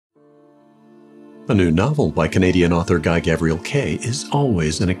A new novel by Canadian author Gavriel Kay is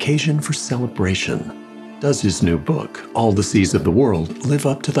always an occasion for celebration. Does his new book, All the Seas of the World, live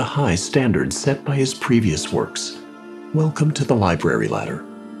up to the high standards set by his previous works? Welcome to the Library Ladder.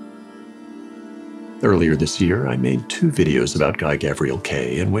 Earlier this year, I made 2 videos about Gavriel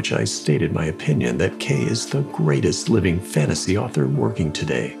Kay in which I stated my opinion that Kay is the greatest living fantasy author working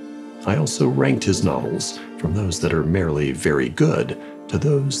today. I also ranked his novels, from those that are merely very good to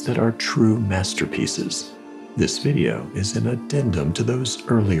those that are true masterpieces. This video is an addendum to those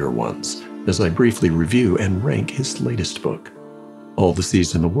earlier ones, as I briefly review and rank his latest book. All the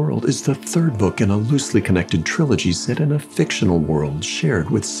Seas in the World is the 3rd book in a loosely connected trilogy set in a fictional world shared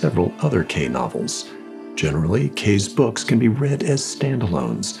with several other Kay novels. Generally, Kay's books can be read as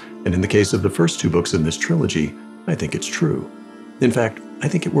standalones, and in the case of the first 2 books in this trilogy, I think it's true. In fact, I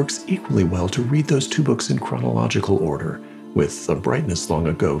think it works equally well to read those 2 books in chronological order, with A Brightness Long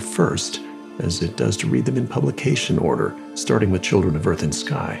Ago first, as it does to read them in publication order, starting with Children of Earth and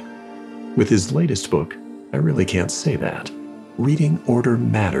Sky. With his latest book, I really can't say that. Reading order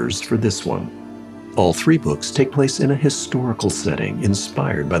matters for this one. All 3 books take place in a historical setting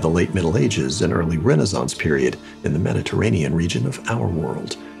inspired by the late Middle Ages and early Renaissance period in the Mediterranean region of our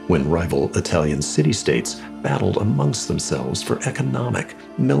world, when rival Italian city-states battled amongst themselves for economic,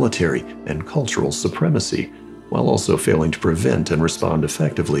 military, and cultural supremacy, while also failing to prevent and respond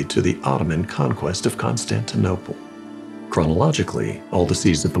effectively to the Ottoman conquest of Constantinople. Chronologically, All the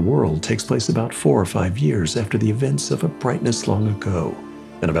Seas of the World takes place about 4 or 5 years after the events of A Brightness Long Ago,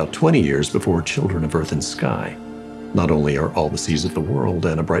 and about 20 years before Children of Earth and Sky. Not only are All the Seas of the World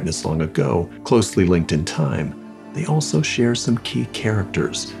and A Brightness Long Ago closely linked in time, they also share some key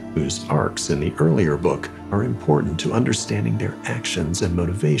characters whose arcs in the earlier book are important to understanding their actions and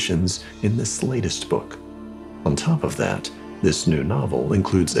motivations in this latest book. On top of that, this new novel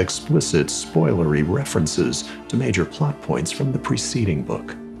includes explicit, spoilery references to major plot points from the preceding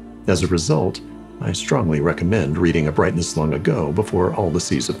book. As a result, I strongly recommend reading A Brightness Long Ago before All the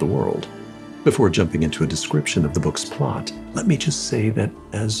Seas of the World. Before jumping into a description of the book's plot, let me just say that,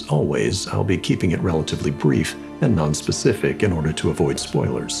 as always, I'll be keeping it relatively brief and non-specific in order to avoid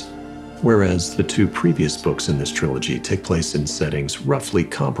spoilers. Whereas the 2 previous books in this trilogy take place in settings roughly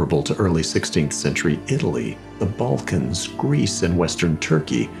comparable to early 16th century Italy, the Balkans, Greece, and Western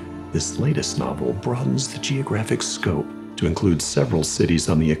Turkey, this latest novel broadens the geographic scope to include several cities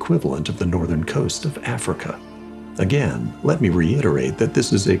on the equivalent of the northern coast of Africa. Again, let me reiterate that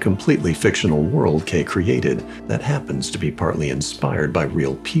this is a completely fictional world Kay created that happens to be partly inspired by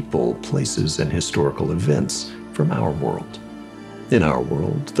real people, places, and historical events from our world. In our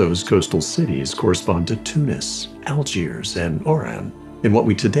world, those coastal cities correspond to Tunis, Algiers, and Aran, in what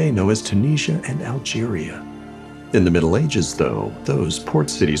we today know as Tunisia and Algeria. In the Middle Ages, though, those port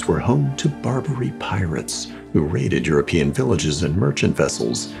cities were home to Barbary pirates who raided European villages and merchant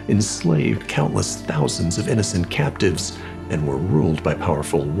vessels, enslaved countless thousands of innocent captives, and were ruled by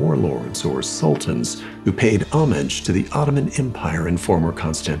powerful warlords or sultans who paid homage to the Ottoman Empire in former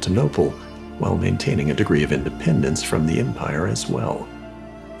Constantinople, while maintaining a degree of independence from the empire as well.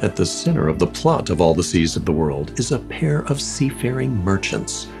 At the center of the plot of All the Seas of the World is a pair of seafaring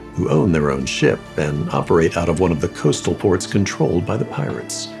merchants who own their own ship and operate out of one of the coastal ports controlled by the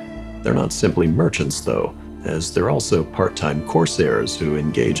pirates. They're not simply merchants, though, as they're also part-time corsairs who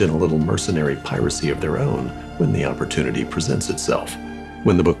engage in a little mercenary piracy of their own when the opportunity presents itself.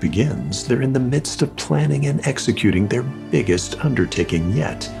 When the book begins, they're in the midst of planning and executing their biggest undertaking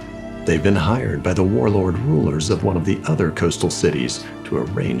yet. They've been hired by the warlord rulers of one of the other coastal cities to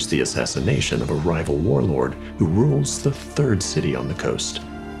arrange the assassination of a rival warlord who rules the 3rd city on the coast.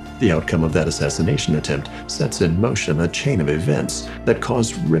 The outcome of that assassination attempt sets in motion a chain of events that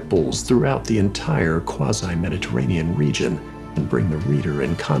cause ripples throughout the entire quasi-Mediterranean region and bring the reader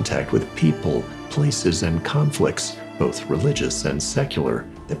in contact with people, places, and conflicts, both religious and secular,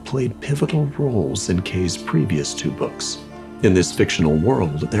 that played pivotal roles in Kay's previous 2 books. In this fictional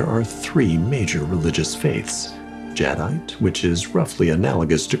world, there are 3 major religious faiths: Jadeite, which is roughly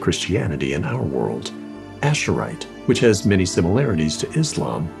analogous to Christianity in our world; Asherite, which has many similarities to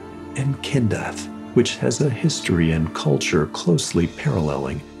Islam; and Kindath, which has a history and culture closely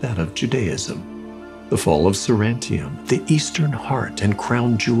paralleling that of Judaism. The fall of Sarantine, the eastern heart and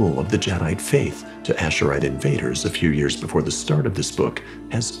crown jewel of the Jadeite faith, to Asherite invaders a few years before the start of this book,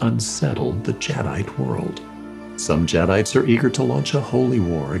 has unsettled the Jadeite world. Some Jadites are eager to launch a holy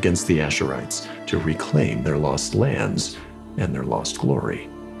war against the Asherites to reclaim their lost lands and their lost glory.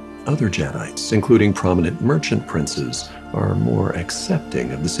 Other Jedites, including prominent merchant princes, are more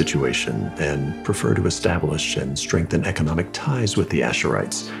accepting of the situation and prefer to establish and strengthen economic ties with the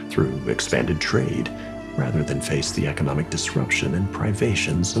Asherites through expanded trade, rather than face the economic disruption and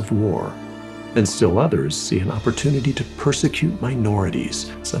privations of war. And still others see an opportunity to persecute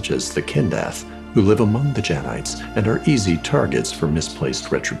minorities, such as the Kindath, who live among the Jedites and are easy targets for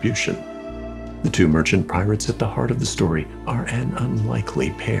misplaced retribution. The two merchant pirates at the heart of the story are an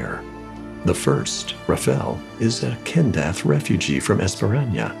unlikely pair. The first, Rafael, is a Kindath refugee from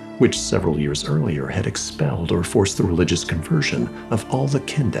Esperania, which several years earlier had expelled or forced the religious conversion of all the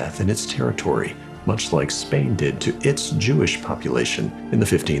Kindath in its territory, much like Spain did to its Jewish population in the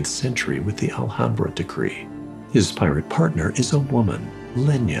 15th century with the Alhambra Decree. His pirate partner is a woman,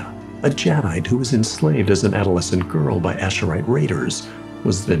 Lenya, a Jedi who was enslaved as an adolescent girl by Asherite raiders,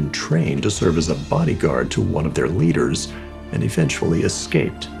 was then trained to serve as a bodyguard to one of their leaders, and eventually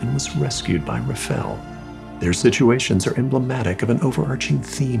escaped and was rescued by Rafael. Their situations are emblematic of an overarching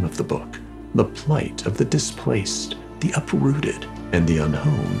theme of the book: the plight of the displaced, the uprooted, and the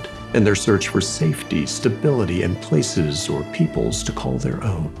unhomed, and their search for safety, stability, and places or peoples to call their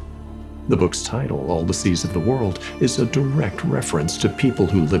own. The book's title, All the Seas of the World, is a direct reference to people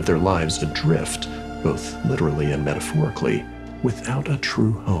who live their lives adrift, both literally and metaphorically, without a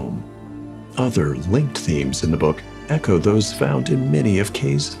true home. Other linked themes in the book echo those found in many of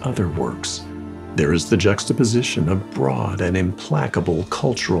Kay's other works. There is the juxtaposition of broad and implacable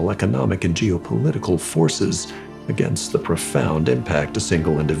cultural, economic, and geopolitical forces against the profound impact a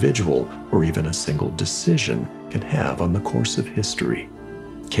single individual or even a single decision can have on the course of history.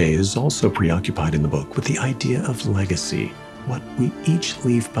 Kay is also preoccupied in the book with the idea of legacy, what we each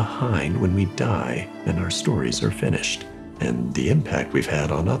leave behind when we die and our stories are finished, and the impact we've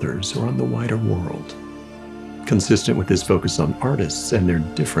had on others or on the wider world. Consistent with his focus on artists and their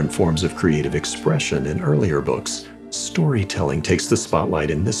different forms of creative expression in earlier books, storytelling takes the spotlight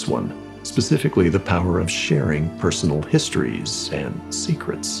in this one, specifically the power of sharing personal histories and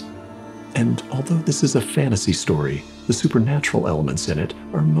secrets. And although this is a fantasy story, the supernatural elements in it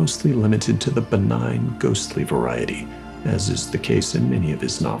are mostly limited to the benign, ghostly variety, as is the case in many of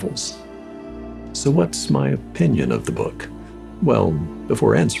his novels. So what's my opinion of the book? Well,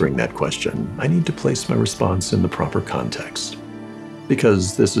 before answering that question, I need to place my response in the proper context.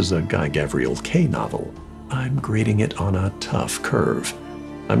 Because this is a Guy Gavriel Kay novel, I'm grading it on a tough curve.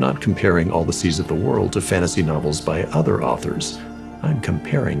 I'm not comparing All the Seas of the World to fantasy novels by other authors. I'm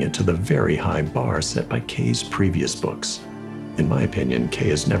comparing it to the very high bar set by Kay's previous books. In my opinion, Kay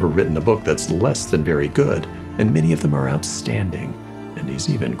has never written a book that's less than very good, and many of them are outstanding, and he's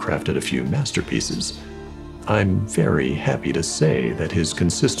even crafted a few masterpieces. I'm very happy to say that his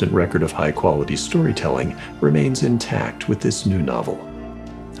consistent record of high-quality storytelling remains intact with this new novel.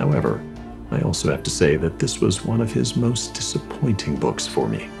 However, I also have to say that this was one of his most disappointing books for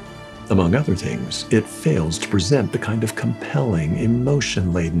me. Among other things, it fails to present the kind of compelling,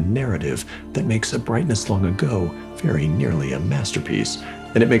 emotion-laden narrative that makes A Brightness Long Ago very nearly a masterpiece,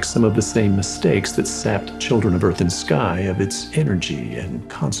 and it makes some of the same mistakes that sapped Children of Earth and Sky of its energy and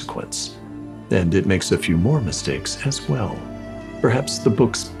consequence. And it makes a few more mistakes as well. Perhaps the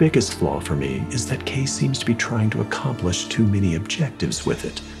book's biggest flaw for me is that Kay seems to be trying to accomplish too many objectives with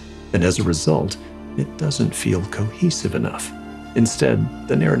it, and as a result, it doesn't feel cohesive enough. Instead,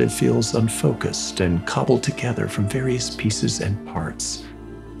 the narrative feels unfocused and cobbled together from various pieces and parts.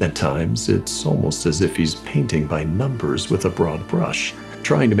 At times, it's almost as if he's painting by numbers with a broad brush,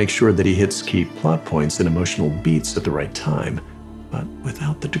 trying to make sure that he hits key plot points and emotional beats at the right time, but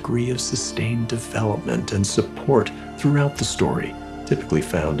without the degree of sustained development and support throughout the story typically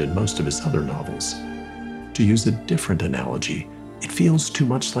found in most of his other novels. To use a different analogy, it feels too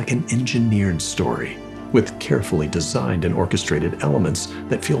much like an engineered story, with carefully designed and orchestrated elements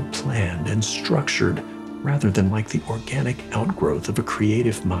that feel planned and structured, rather than like the organic outgrowth of a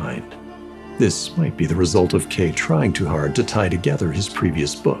creative mind. This might be the result of Kay trying too hard to tie together his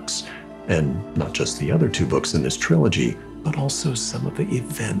previous books, and not just the other two books in this trilogy, but also some of the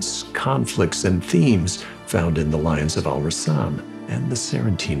events, conflicts, and themes found in the Lions of Al-Rassan and the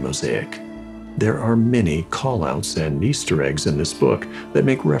Sarantine Mosaic. There are many call-outs and Easter eggs in this book that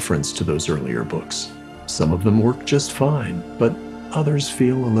make reference to those earlier books. Some of them work just fine, but others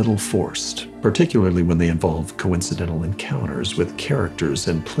feel a little forced, particularly when they involve coincidental encounters with characters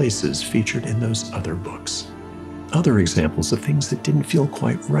and places featured in those other books. Other examples of things that didn't feel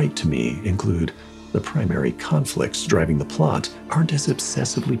quite right to me include The primary conflicts driving the plot aren't as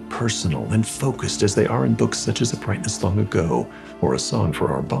obsessively personal and focused as they are in books such as A Brightness Long Ago or A Song for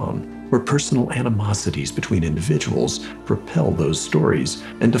Arbonne, where personal animosities between individuals propel those stories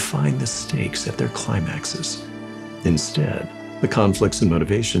and define the stakes at their climaxes. Instead, the conflicts and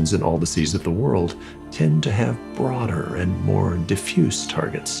motivations in All the Seas of the World tend to have broader and more diffuse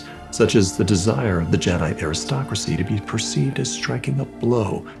targets, such as the desire of the Jadeite aristocracy to be perceived as striking a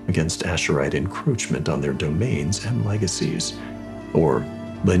blow against Asherite encroachment on their domains and legacies, or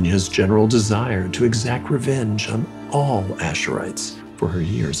Lenya's general desire to exact revenge on all Asherites for her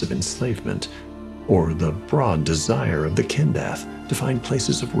years of enslavement, or the broad desire of the Kendath to find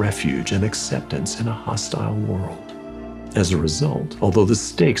places of refuge and acceptance in a hostile world. As a result, although the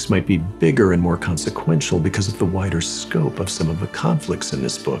stakes might be bigger and more consequential because of the wider scope of some of the conflicts in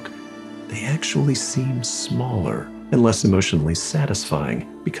this book, they actually seem smaller and less emotionally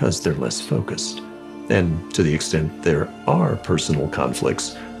satisfying because they're less focused. And to the extent there are personal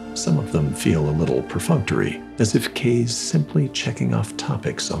conflicts, some of them feel a little perfunctory, as if Kay's simply checking off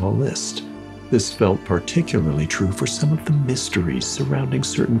topics on a list. This felt particularly true for some of the mysteries surrounding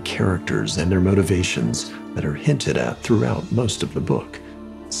certain characters and their motivations that are hinted at throughout most of the book.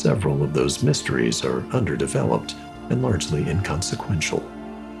 Several of those mysteries are underdeveloped and largely inconsequential.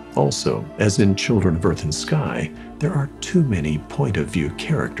 Also, as in Children of Earth and Sky, there are too many point-of-view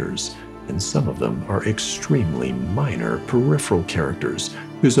characters, and some of them are extremely minor, peripheral characters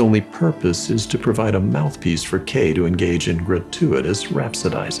whose only purpose is to provide a mouthpiece for Kay to engage in gratuitous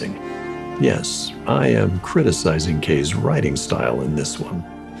rhapsodizing. Yes, I am criticizing Kay's writing style in this one.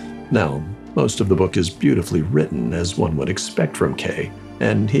 Now, most of the book is beautifully written, as one would expect from Kay,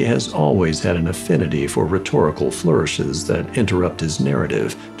 and he has always had an affinity for rhetorical flourishes that interrupt his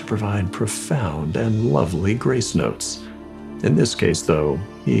narrative to provide profound and lovely grace notes. In this case, though,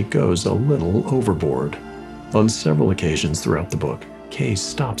 he goes a little overboard. On several occasions throughout the book, Kay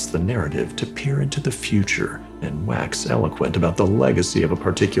stops the narrative to peer into the future and wax eloquent about the legacy of a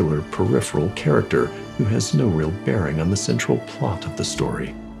particular peripheral character who has no real bearing on the central plot of the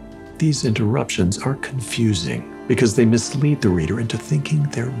story. These interruptions are confusing because they mislead the reader into thinking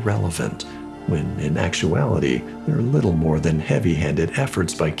they're relevant, when in actuality, they're little more than heavy-handed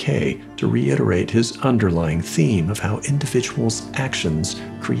efforts by Kay to reiterate his underlying theme of how individuals' actions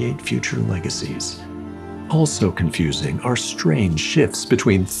create future legacies. Also confusing are strange shifts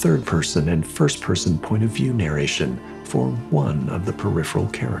between third-person and first-person point-of-view narration for one of the peripheral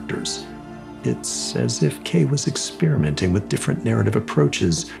characters. It's as if Kay was experimenting with different narrative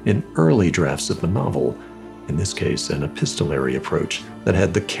approaches in early drafts of the novel, in this case an epistolary approach that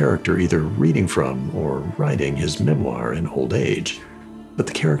had the character either reading from or writing his memoir in old age. But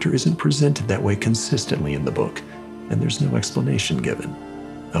the character isn't presented that way consistently in the book, and there's no explanation given.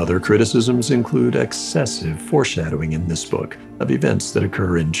 Other criticisms include excessive foreshadowing in this book of events that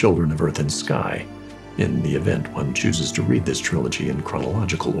occur in Children of Earth and Sky, in the event one chooses to read this trilogy in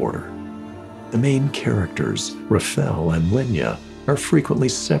chronological order. The main characters, Raphael and Lenya, are frequently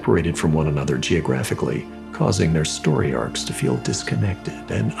separated from one another geographically, causing their story arcs to feel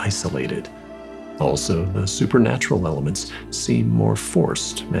disconnected and isolated. Also, the supernatural elements seem more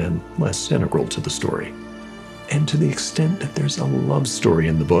forced and less integral to the story. And to the extent that there's a love story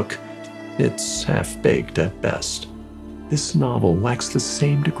in the book, it's half-baked at best. This novel lacks the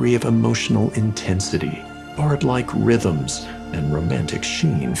same degree of emotional intensity, bard-like rhythms, and romantic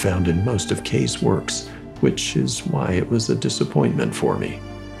sheen found in most of Kay's works, which is why it was a disappointment for me.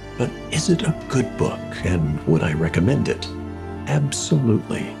 But is it a good book, and would I recommend it?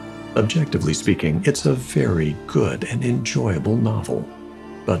 Absolutely. Objectively speaking, it's a very good and enjoyable novel.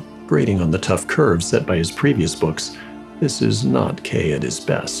 But grading on the tough curve set by his previous books, this is not Kay at his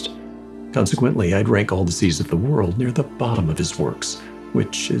best. Consequently, I'd rank All the Seas of the World near the bottom of his works,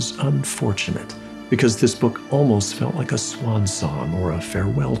 which is unfortunate, because this book almost felt like a swan song or a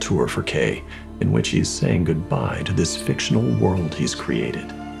farewell tour for Kay, in which he's saying goodbye to this fictional world he's created.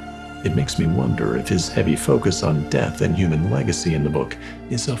 It makes me wonder if his heavy focus on death and human legacy in the book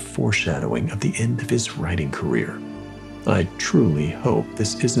is a foreshadowing of the end of his writing career. I truly hope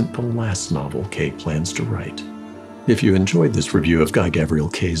this isn't the last novel Kay plans to write. If you enjoyed this review of Guy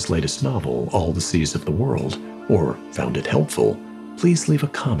Gavriel Kay's latest novel, All the Seas of the World, or found it helpful, please leave a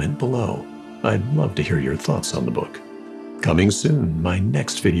comment below. I'd love to hear your thoughts on the book. Coming soon, my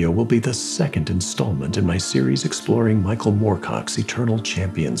next video will be the second installment in my series exploring Michael Moorcock's Eternal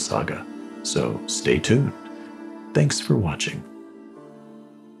Champion saga, so stay tuned. Thanks for watching.